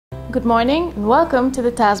Good morning and welcome to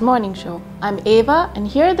the TAS Morning Show. I'm Ava and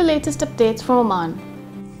here are the latest updates from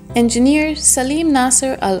Oman. Engineer Salim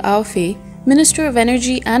Nasser Al-Aufi, Minister of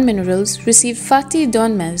Energy and Minerals, received Fatih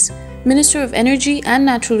Dönmez, Minister of Energy and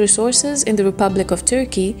Natural Resources in the Republic of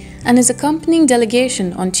Turkey, and his accompanying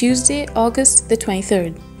delegation on Tuesday, August the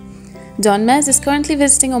 23rd. Dönmez is currently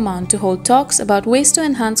visiting Oman to hold talks about ways to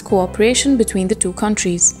enhance cooperation between the two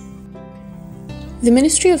countries. The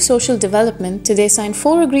Ministry of Social Development today signed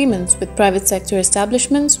 4 agreements with private sector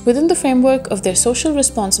establishments within the framework of their social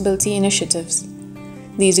responsibility initiatives.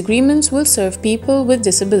 These agreements will serve people with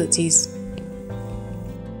disabilities.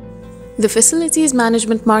 The facilities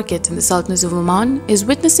management market in the Sultanate of Oman is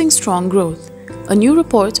witnessing strong growth, a new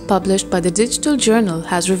report published by the Digital Journal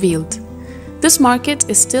has revealed. This market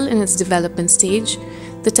is still in its development stage.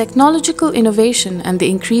 The technological innovation and the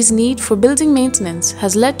increased need for building maintenance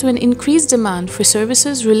has led to an increased demand for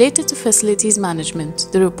services related to facilities management,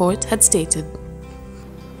 the report had stated.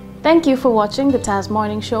 Thank you for watching the TAS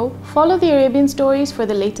Morning Show. Follow the Arabian Stories for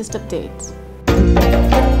the latest updates.